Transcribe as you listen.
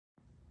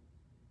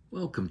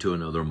Welcome to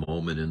another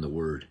moment in the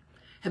Word.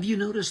 Have you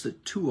noticed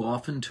that too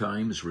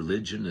oftentimes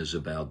religion is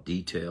about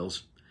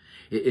details?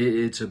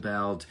 It's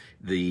about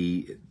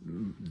the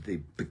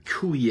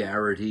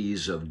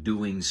peculiarities of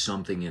doing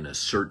something in a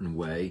certain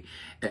way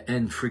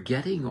and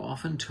forgetting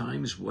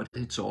oftentimes what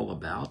it's all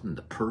about and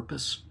the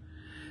purpose.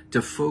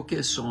 To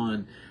focus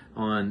on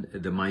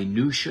the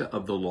minutia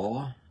of the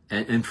law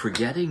and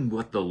forgetting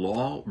what the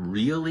law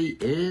really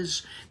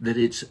is, that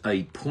it's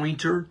a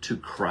pointer to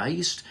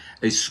Christ,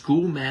 a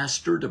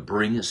schoolmaster to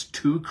bring us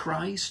to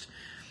Christ.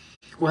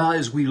 Well,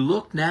 as we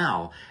look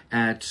now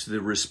at the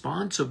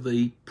response of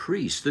the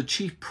priest, the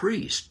chief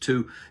priest,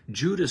 to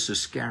Judas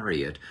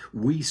Iscariot,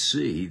 we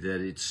see that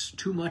it's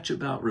too much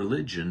about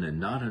religion and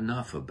not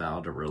enough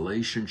about a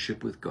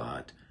relationship with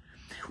God.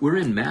 We're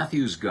in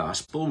Matthew's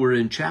Gospel, we're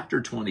in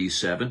chapter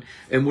 27,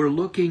 and we're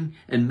looking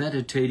and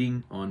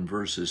meditating on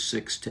verses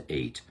 6 to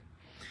 8.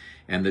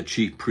 And the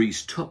chief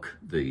priest took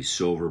the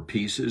silver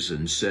pieces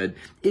and said,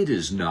 "It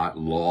is not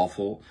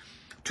lawful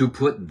to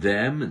put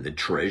them in the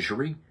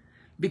treasury,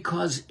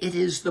 because it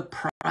is the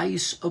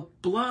price of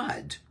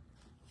blood."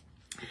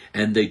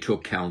 And they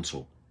took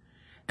counsel,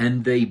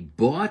 and they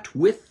bought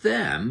with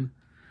them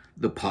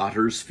the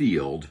potter's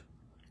field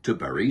to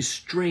bury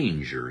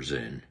strangers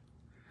in.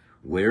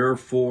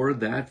 Wherefore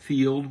that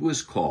field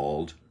was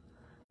called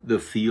the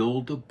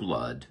field of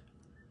blood,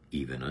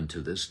 even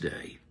unto this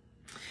day.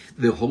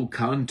 The whole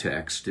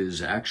context is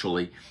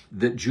actually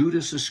that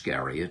Judas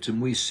Iscariot,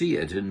 and we see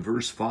it in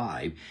verse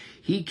 5,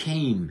 he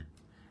came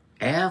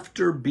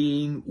after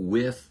being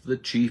with the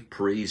chief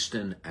priest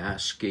and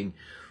asking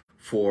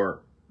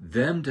for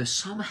them to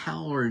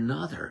somehow or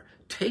another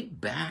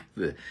take back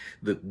the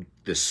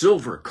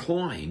silver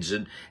coins,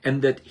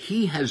 and that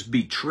he has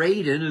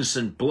betrayed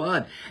innocent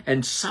blood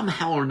and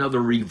somehow or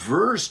another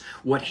reverse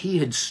what he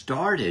had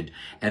started,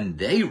 and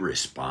they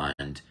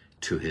respond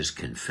to his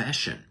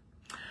confession.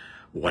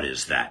 What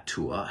is that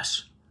to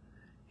us?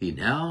 He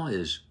now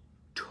is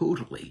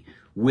totally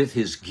with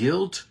his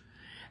guilt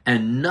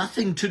and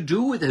nothing to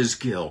do with his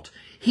guilt.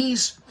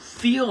 He's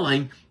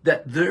feeling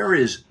that there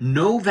is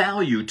no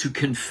value to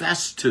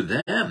confess to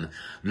them.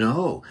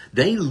 No,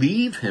 they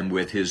leave him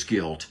with his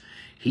guilt.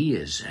 He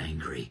is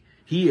angry.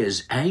 He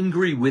is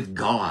angry with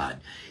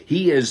God.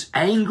 He is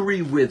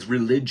angry with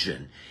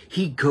religion.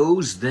 He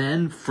goes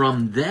then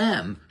from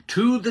them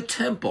to the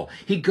temple.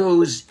 He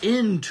goes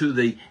into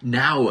the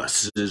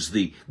naos, is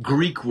the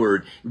Greek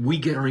word. We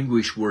get our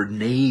English word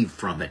nave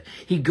from it.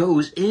 He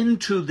goes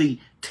into the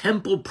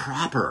temple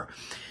proper,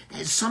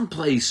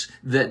 someplace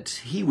that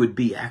he would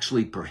be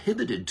actually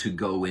prohibited to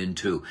go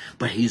into,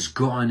 but he's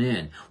gone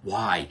in.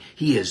 Why?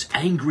 He is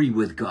angry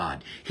with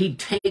God. He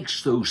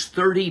takes those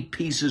 30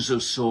 pieces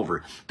of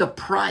silver, the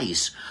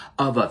price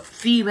of a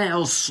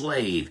female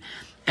slave,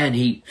 and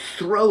he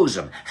throws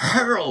them,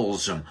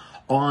 hurls them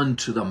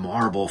onto the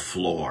marble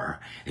floor.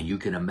 And you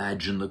can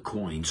imagine the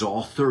coins,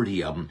 all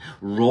 30 of them,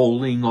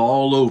 rolling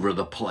all over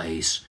the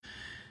place.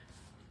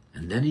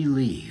 And then he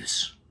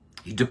leaves.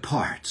 He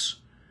departs.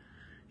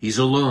 He's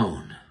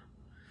alone.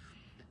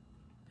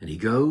 And he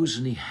goes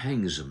and he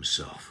hangs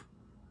himself.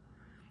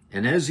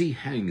 And as he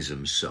hangs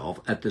himself,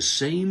 at the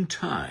same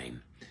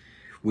time,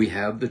 we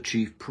have the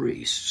chief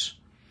priests.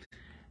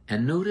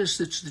 And notice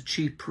it's the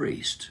chief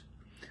priest.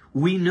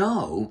 We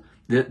know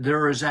that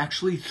there is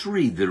actually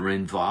 3 that are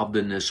involved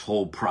in this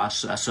whole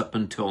process up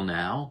until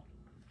now.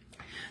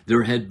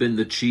 There had been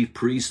the chief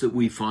priest that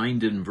we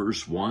find in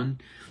verse 1.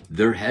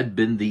 There had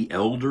been the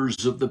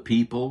elders of the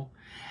people.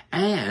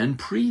 And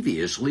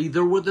previously,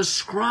 there were the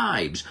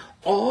scribes.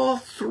 All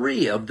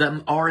 3 of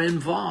them are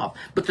involved.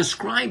 But the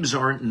scribes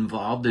aren't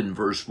involved in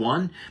verse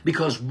 1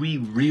 because we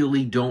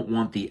really don't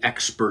want the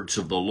experts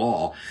of the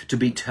law to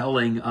be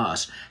telling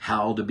us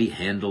how to be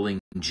handling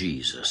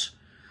Jesus.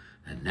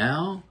 And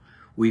now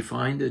we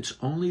find it's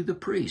only the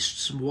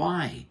priests.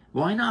 Why?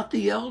 Why not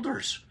the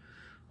elders?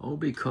 Oh,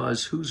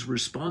 because who's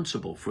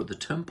responsible for the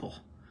temple?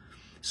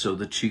 So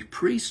the chief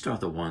priests are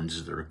the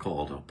ones that are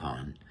called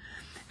upon.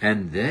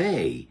 And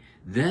they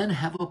then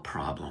have a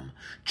problem.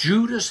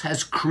 Judas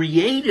has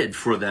created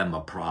for them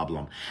a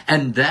problem.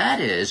 And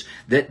that is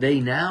that they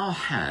now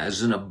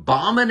has an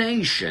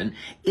abomination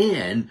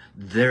in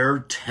their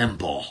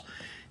temple.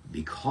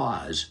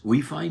 Because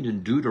we find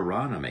in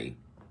Deuteronomy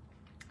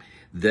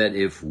that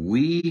if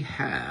we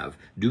have,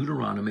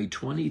 Deuteronomy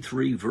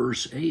 23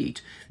 verse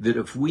 8, that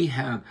if we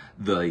have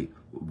the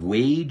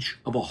wage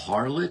of a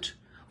harlot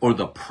or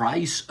the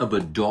price of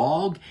a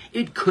dog,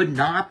 it could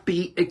not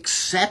be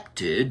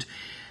accepted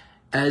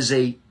as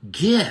a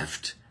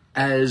gift,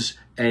 as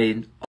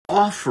an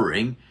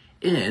offering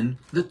in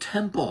the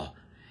temple.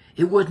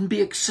 It wouldn't be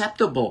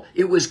acceptable.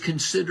 It was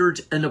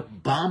considered an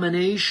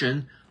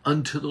abomination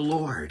unto the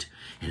Lord.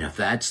 And if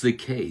that's the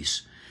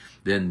case,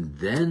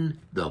 then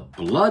the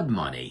blood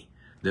money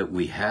that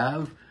we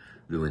have,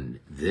 when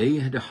they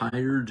had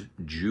hired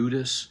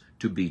Judas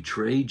to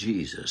betray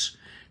Jesus,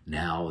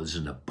 now is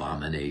an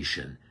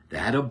abomination.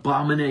 That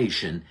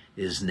abomination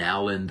is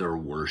now in their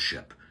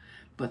worship.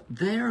 But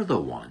they're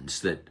the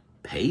ones that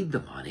paid the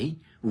money.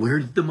 Where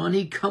did the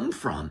money come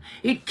from?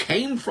 It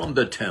came from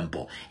the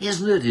temple.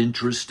 Isn't it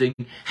interesting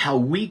how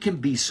we can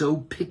be so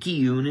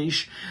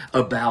picayunish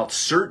about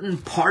certain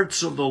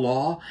parts of the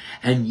law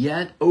and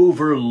yet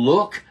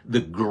overlook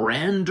the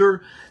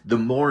grander, the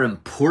more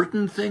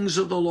important things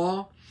of the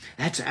law?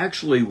 That's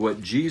actually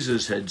what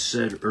Jesus had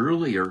said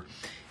earlier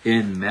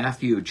in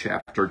Matthew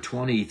chapter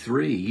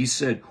 23. He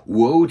said,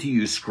 "Woe to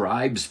you,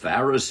 scribes,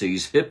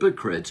 Pharisees,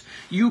 hypocrites!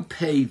 You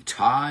pay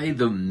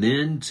tithe of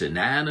mint and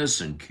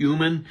anise and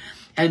cumin,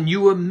 and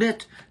you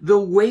omit the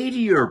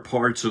weightier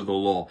parts of the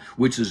law,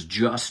 which is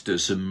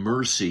justice and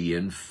mercy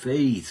and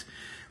faith."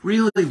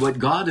 Really, what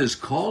God has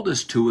called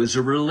us to is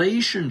a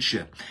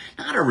relationship,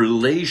 not a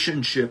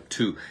relationship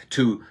to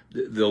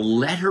the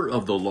letter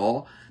of the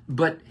law,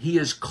 but he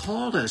has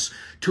called us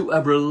to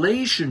a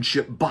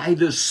relationship by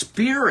the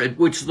Spirit,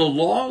 which the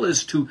law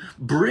is to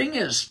bring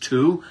us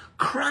to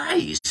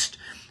Christ,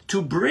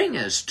 to bring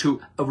us to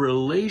a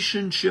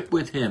relationship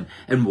with him.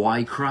 And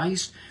why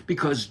Christ?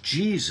 Because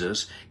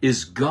Jesus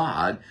is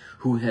God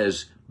who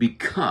has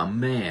become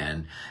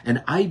man.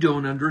 And I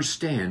don't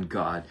understand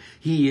God.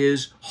 He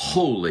is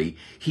holy.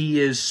 He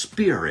is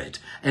spirit.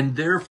 And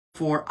therefore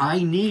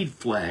I need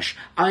flesh.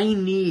 I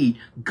need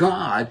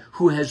God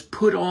who has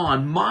put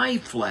on my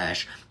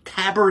flesh,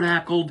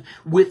 tabernacled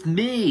with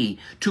me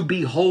to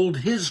behold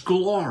his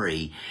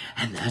glory.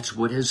 And that's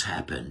what has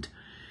happened.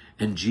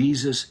 And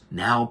Jesus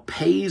now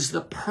pays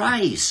the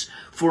price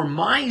for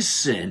my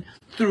sin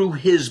through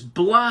his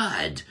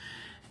blood.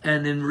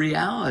 And in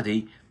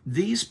reality,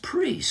 these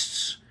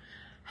priests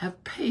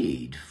have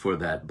paid for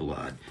that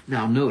blood.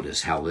 Now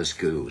notice how this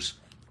goes.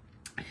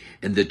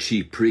 And the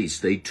chief priests,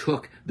 they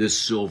took the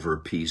silver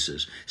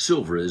pieces.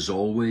 Silver is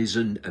always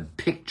a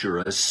picture,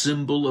 a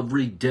symbol of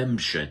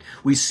redemption.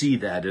 We see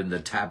that in the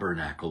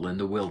tabernacle in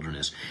the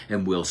wilderness,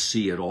 and we'll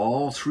see it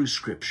all through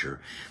Scripture.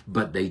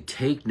 But they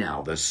take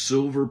now the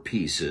silver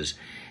pieces,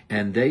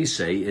 and they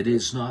say it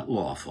is not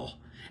lawful.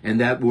 And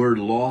that word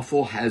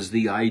lawful has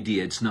the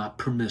idea it's not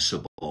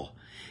permissible.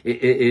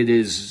 It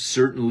is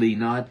certainly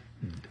not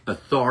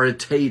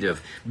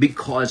authoritative,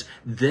 because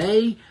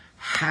they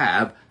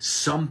have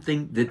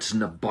something that's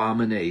an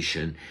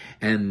abomination,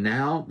 and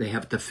now they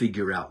have to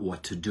figure out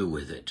what to do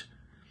with it.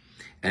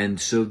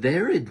 And so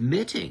they're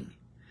admitting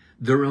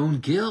their own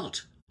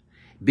guilt,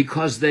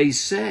 because they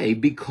say,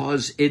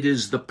 because it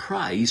is the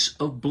price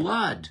of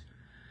blood.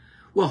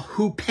 Well,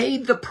 who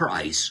paid the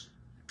price?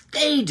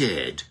 They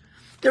did.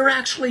 They're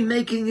actually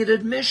making an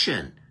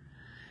admission.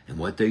 And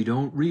what they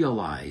don't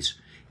realize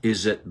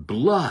is that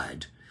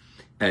blood,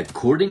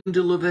 according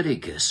to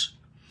Leviticus,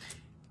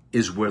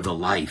 is where the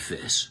life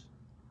is.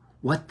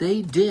 What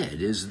they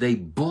did is they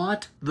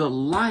bought the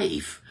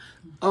life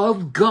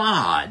of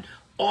God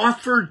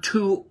offered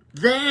to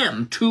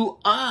them, to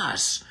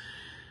us,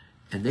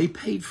 and they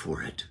paid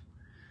for it.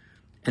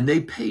 And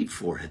they paid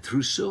for it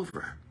through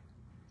silver.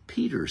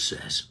 Peter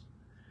says,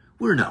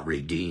 we're not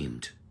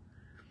redeemed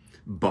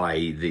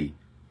by the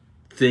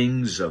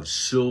things of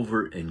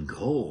silver and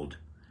gold.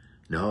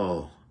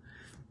 No,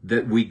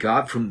 that we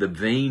got from the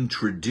vain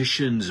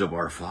traditions of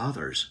our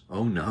fathers.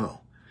 Oh no.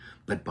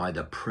 But by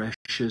the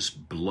precious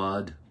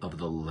blood of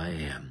the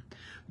Lamb.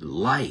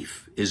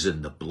 Life is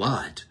in the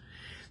blood.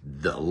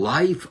 The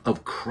life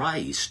of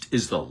Christ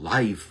is the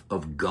life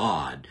of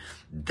God.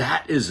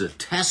 That is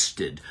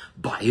attested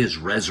by his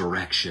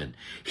resurrection.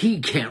 He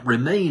can't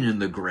remain in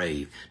the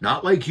grave,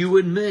 not like you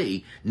and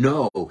me.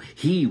 No,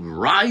 he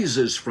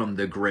rises from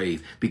the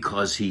grave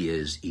because he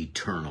is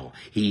eternal.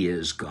 He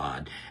is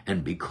God.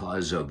 And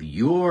because of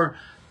your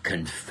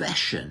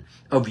confession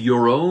of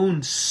your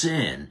own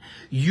sin,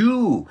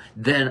 you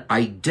then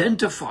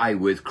identify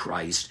with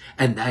Christ,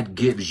 and that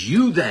gives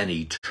you then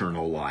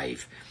eternal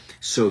life.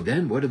 So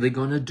then what are they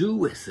going to do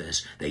with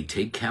this? They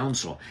take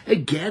counsel.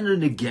 Again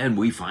and again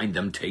we find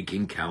them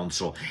taking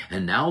counsel.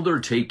 And now they're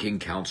taking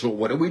counsel.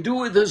 What do we do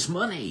with this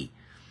money?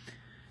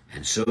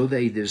 And so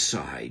they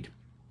decide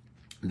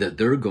that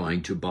they're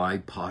going to buy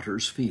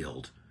potter's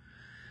field.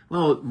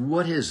 Well,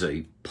 what is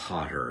a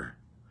potter?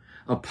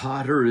 A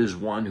potter is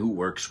one who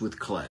works with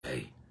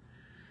clay.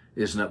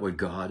 Isn't that what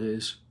God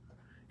is?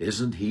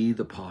 Isn't he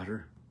the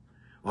potter?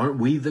 Aren't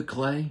we the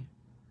clay?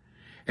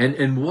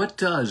 And what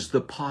does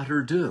the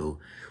potter do?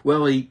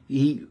 Well,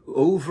 he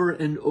over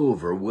and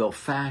over will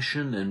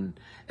fashion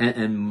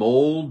and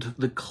mold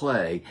the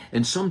clay.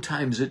 And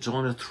sometimes it's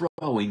on a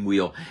throwing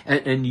wheel.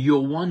 And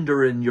you'll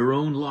wonder in your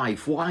own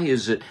life, why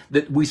is it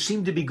that we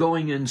seem to be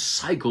going in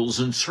cycles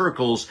and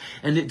circles,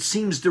 and it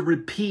seems to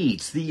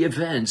repeat the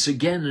events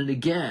again and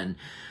again?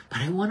 But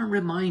I want to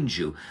remind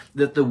you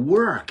that the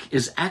work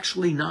is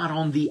actually not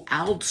on the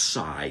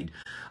outside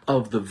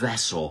of the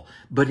vessel,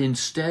 but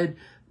instead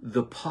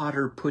the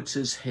potter puts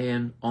his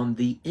hand on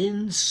the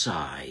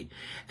inside,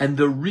 and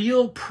the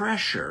real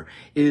pressure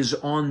is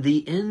on the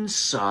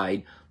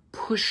inside,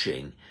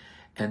 pushing.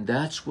 And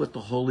that's what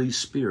the Holy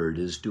Spirit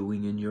is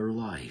doing in your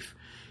life.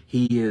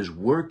 He is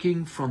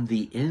working from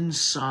the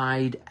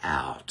inside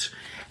out.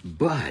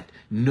 But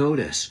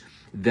notice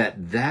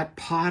that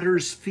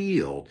potter's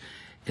field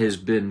has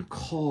been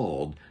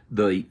called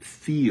the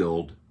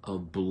field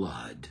of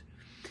blood.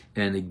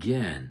 And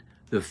again,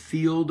 the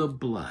field of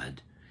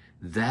blood,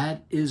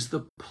 that is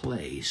the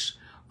place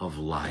of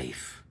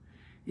life.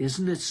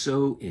 Isn't it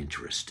so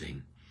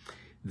interesting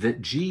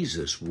that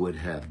Jesus would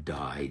have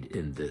died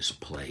in this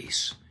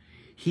place?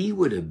 He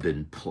would have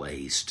been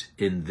placed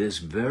in this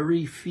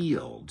very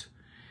field,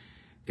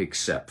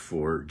 except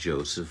for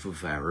Joseph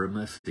of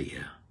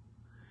Arimathea,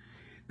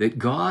 that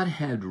God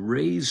had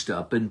raised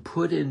up and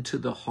put into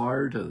the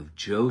heart of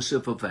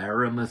Joseph of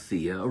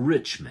Arimathea, a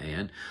rich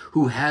man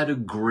who had a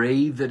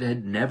grave that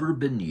had never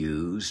been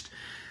used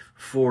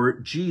for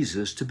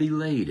Jesus to be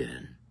laid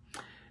in,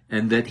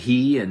 and that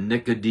he and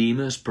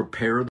Nicodemus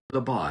prepared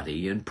the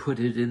body and put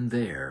it in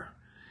there.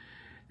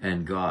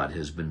 And God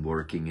has been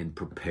working and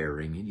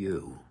preparing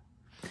you.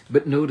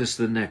 But notice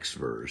the next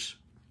verse.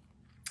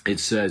 It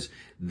says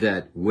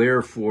that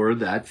wherefore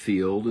that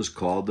field is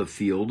called the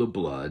field of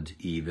blood,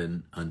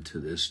 even unto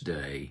this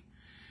day.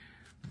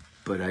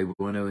 But I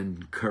want to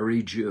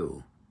encourage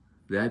you,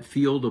 that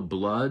field of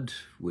blood,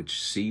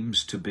 which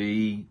seems to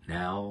be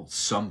now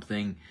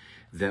something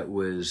that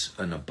was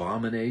an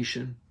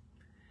abomination,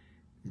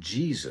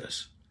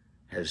 Jesus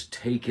has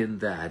taken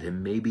that,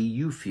 and maybe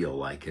you feel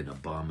like an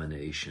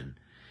abomination,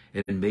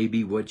 and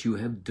maybe what you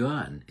have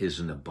done is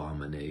an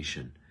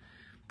abomination.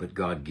 But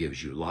God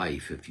gives you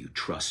life if you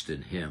trust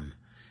in him.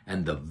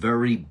 And the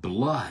very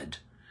blood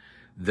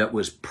that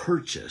was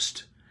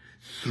purchased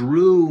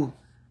through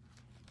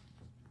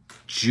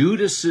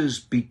Judas's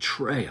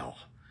betrayal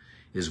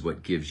is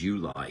what gives you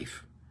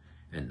life.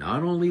 And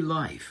not only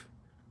life,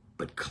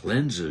 but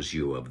cleanses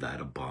you of that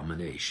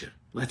abomination.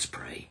 Let's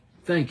pray.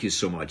 Thank you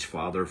so much,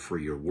 Father, for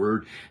your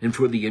word and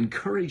for the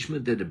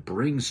encouragement that it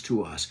brings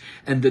to us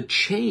and the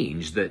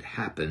change that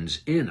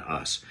happens in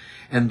us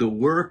and the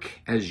work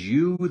as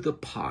you, the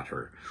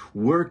potter,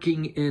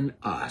 working in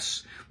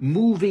us,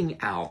 moving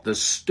out the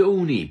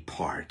stony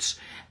parts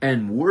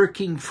and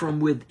working from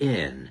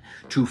within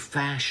to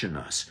fashion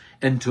us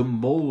and to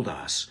mold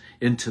us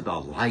into the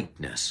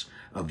likeness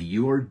of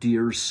your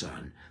dear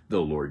Son, the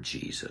Lord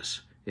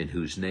Jesus, in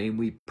whose name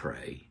we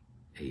pray.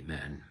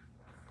 Amen.